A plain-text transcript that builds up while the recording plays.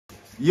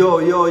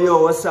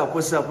Yo, what's up?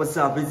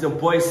 It's your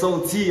boy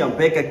Soul T. I'm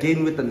back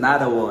again with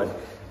another one.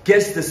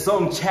 Guess the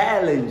Song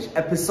Challenge,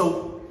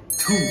 episode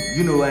 2.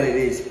 You know what it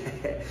is.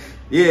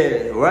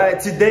 Yeah, right.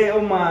 Today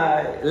on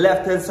my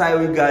left hand side,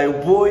 we got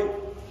your boy.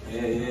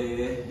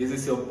 Yeah. This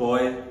is your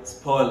boy,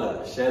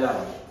 Spoiler. Shout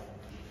out.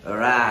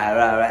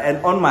 Right.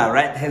 And on my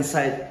right hand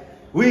side,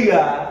 we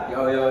got.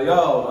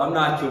 Yo. I'm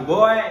not your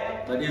boy,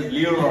 but it's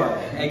Leroy,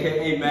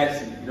 aka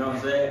Maxi. You know what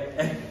I'm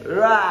saying?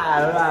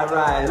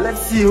 Right.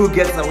 Let's see who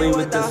gets away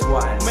with this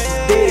one.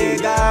 Let's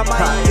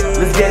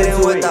get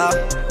into it.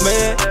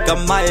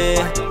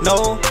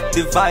 No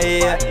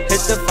divide,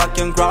 hit the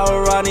fucking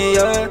ground running,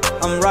 yeah,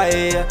 I'm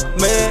right.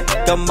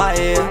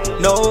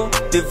 No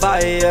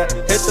divide,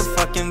 hit the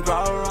fucking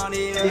ground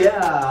running.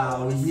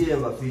 Yeah, we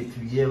have a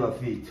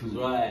feet too.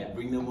 Right,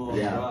 bring them on.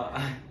 Yeah. Bro.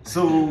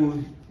 So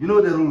you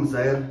know the rules,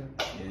 right?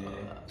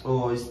 Yeah.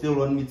 Oh, you still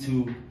want me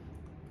to?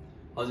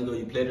 How's it go?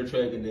 You play the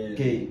track and then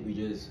we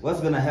just.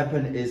 What's gonna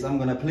happen is I'm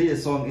gonna play a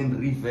song in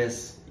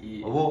reverse.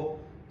 Yeah.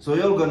 So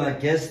you're gonna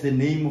guess the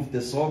name of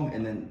the song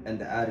and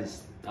the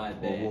artist.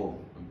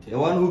 The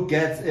one who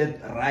gets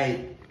it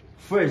right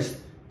first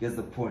gets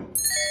the point.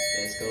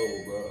 Let's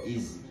go, bro.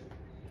 Easy.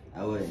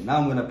 Alright, now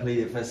I'm gonna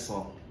play the first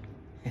song.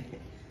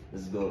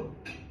 Let's go.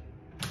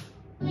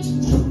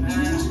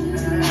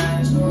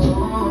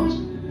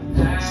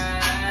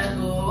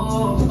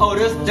 Oh,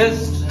 this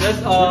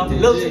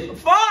little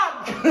fuck.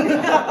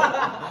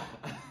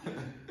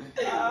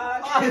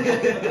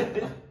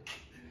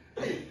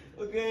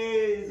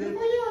 Okay.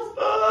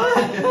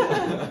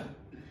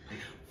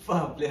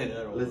 Fuck, play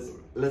that one.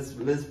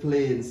 Let's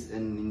play it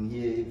and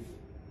hear if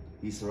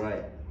he's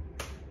right.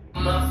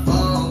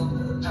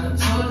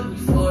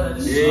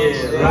 Yeah,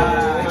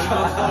 right.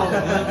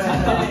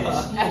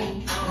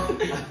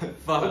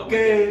 Fuck.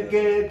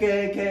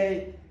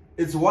 Okay.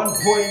 It's 1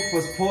 point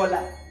for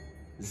Spoiler,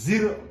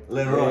 0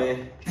 Leroy.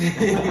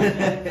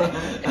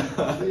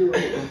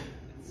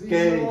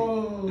 Okay.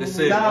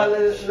 Now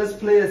let's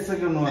play a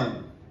second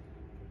one.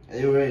 Are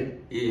you ready?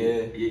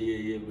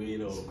 Yeah, bring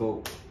it on. Let's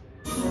go.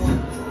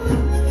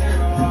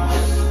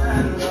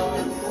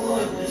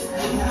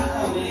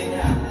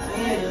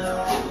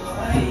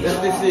 Let's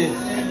mix it.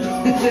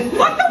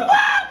 What the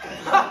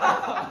fuck?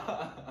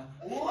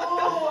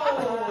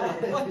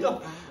 What the?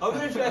 How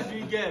many tracks do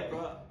you get,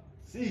 bro?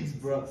 6,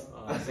 bro.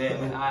 Oh,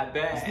 damn, I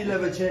bet. Still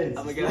have a chance.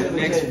 I'm gonna get the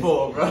next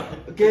 4, bro.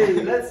 Okay,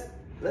 let's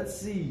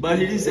see. But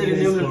he didn't say the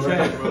name of the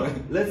track, bro.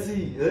 Let's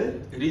see. He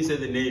didn't say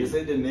the name. He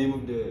said the name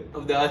of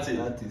the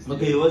artist.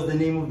 Okay, what's the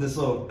name of the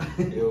song?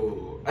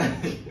 Yo.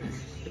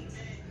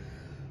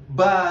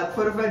 But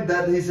for the fact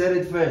that he said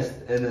it first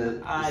and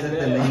he said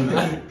the name.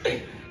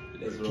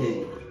 Let's roll.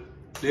 Okay.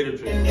 Play the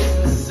track.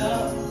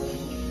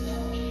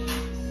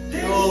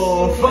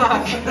 Oh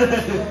fuck!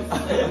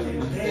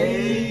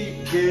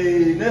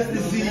 Okay, let's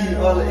see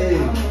all A.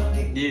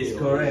 Yeah, it's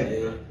correct.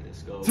 Yeah.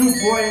 Let's go. 2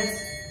 points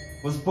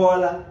for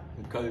Spoiler.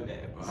 I'm coming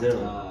back, bro. 0.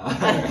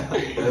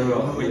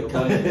 Wait,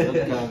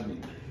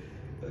 coming.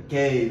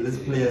 Okay, let's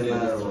play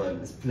another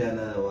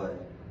one.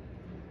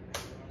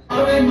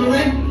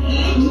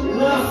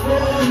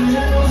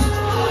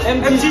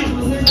 Empty.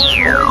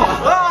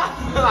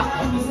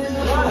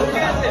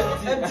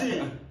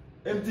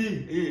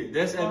 Yeah,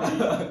 that's empty.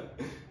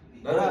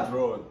 That's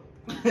drawn.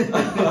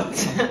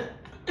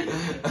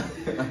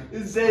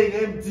 He's saying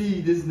empty,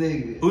 this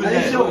nigga. Who's Are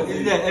that? you sure?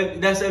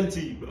 That's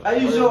empty, bro. Are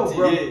you sure,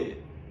 bro?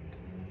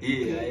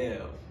 Yeah, I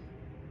am.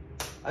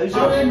 Are you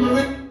sure?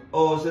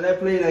 Oh, should I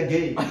play that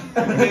game?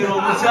 Play it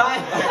one more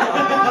time.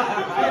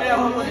 Play that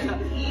one more time.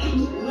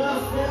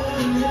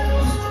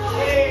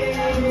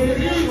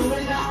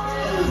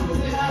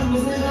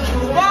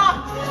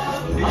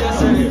 He just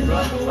said it, bro.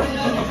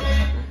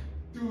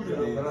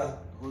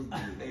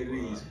 Hey,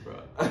 Reese, bro.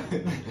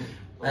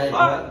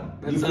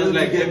 You failed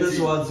to get this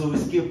one, so we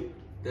skip.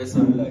 That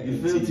sounds like You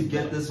failed to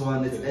get this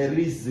one. It's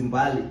Aries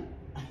Zimbali.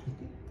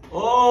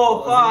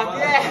 Oh, fuck,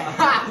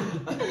 yeah.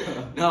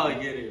 No, I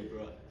get it,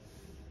 bro.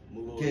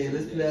 Okay,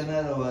 let's play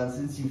another one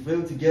since you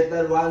failed to get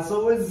that one.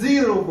 So it's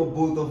 0 for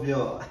both of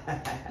you.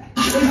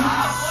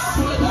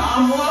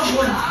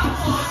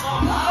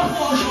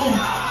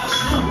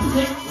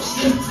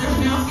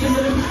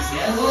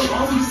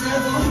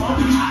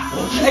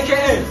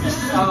 AKA.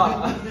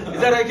 Is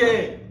that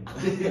AKA?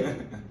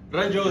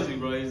 Run Josie,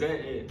 bro. Is that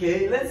it?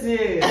 Okay, let's see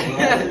it.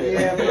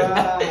 Yeah, bro.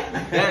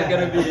 That's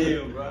gonna be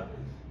him, bro.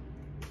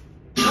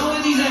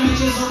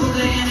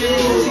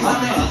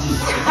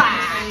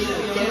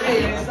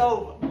 It's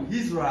over.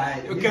 He's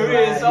right. Your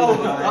career is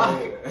over.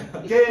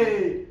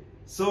 Okay,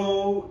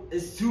 so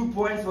it's 2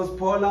 points for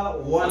Spoiler,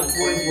 1 point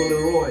for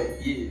Leroy.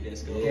 Yeah,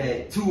 let's go.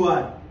 Okay,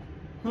 2-1.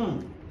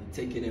 I'm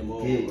taking him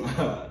over. Okay.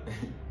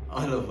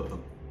 All of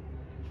them.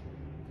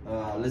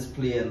 Let's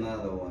play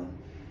another one.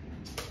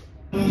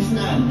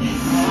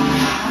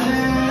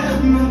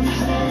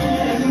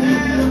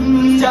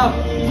 Jump.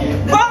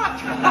 Fuck!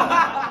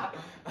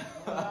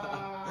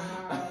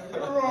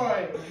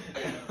 Leroy.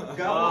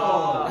 Come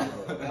on.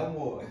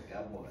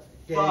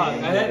 Fuck, I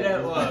had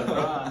that one,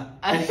 bro.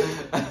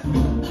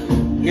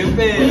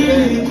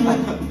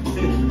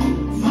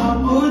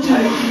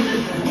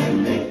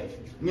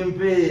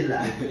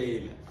 Ngempela.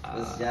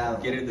 Let's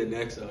job. Get in the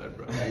next one,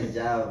 bro. Nice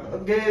job.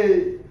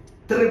 Okay.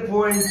 3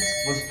 points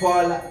was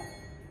Paula.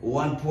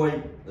 1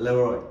 point,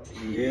 Leroy.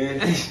 Yeah.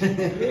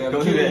 Come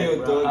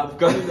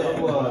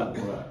on,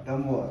 bro.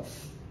 Come on.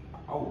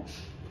 Ouch.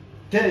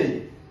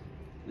 Okay.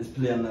 Let's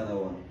play another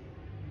one.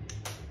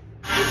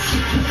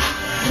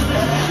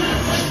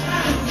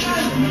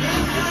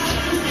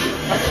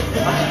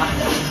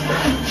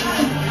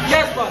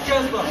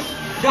 Casper.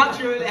 Got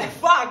you in that.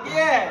 Fuck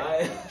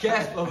yeah.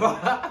 Casper, bro.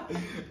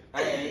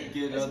 I ain't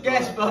getting up.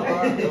 Casper,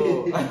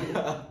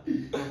 bro.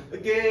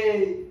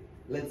 Okay.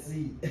 Let's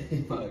see.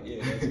 Fuck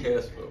yeah, that's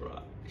Casper, bro.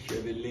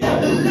 Chevy Lee.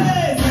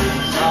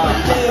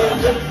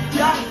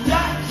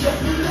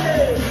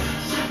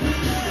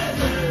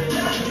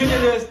 Get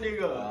in this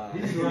nigga.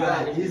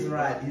 He's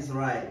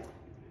right.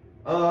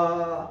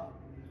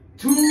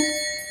 2,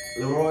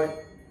 Leroy.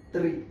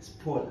 3,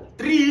 Spoiler.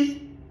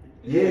 3.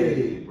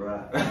 Yeah, bro.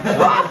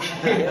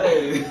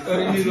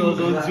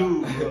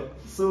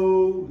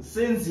 So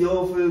since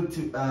y'all failed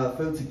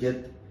to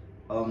get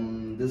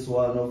this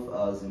one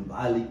of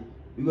Zimbali,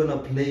 we're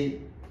gonna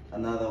play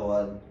another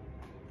one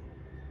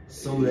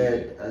so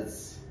that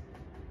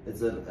it's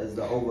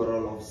the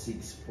overall of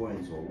 6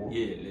 points or more.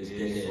 Yeah, let's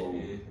get it. So,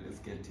 Yeah, let's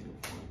get to the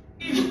point.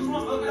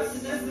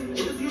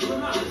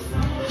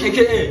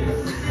 AKA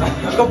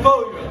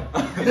composure.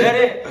 That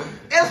it.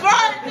 It's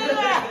right, nigga.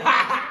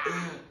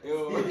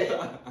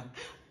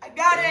 I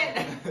got it.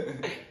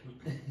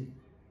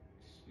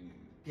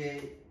 Okay.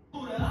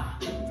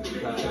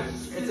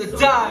 It's a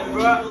tie,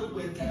 bro.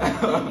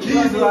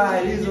 He's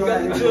right.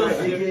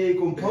 AKA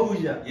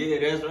composure. Yeah,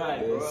 that's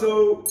right, bro.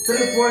 So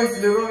 3 points,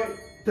 Leroy.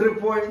 3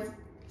 points,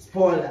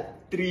 Spoiler.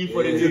 3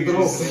 for the It's a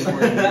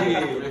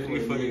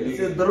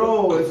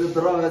draw. It's It's a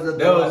draw.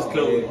 That was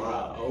close.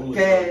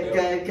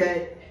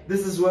 Okay.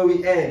 This is where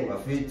we end. My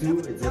favorite too.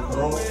 It's a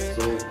draw.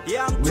 So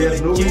Yeah, I'm we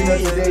have no too winner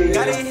legit. today.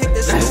 Gotta hit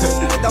the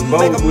smooth, I'm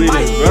Both mega winners,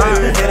 mighty.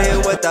 right? Hit it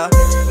with the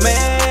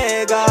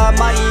mega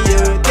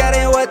mighty. Get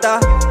it with the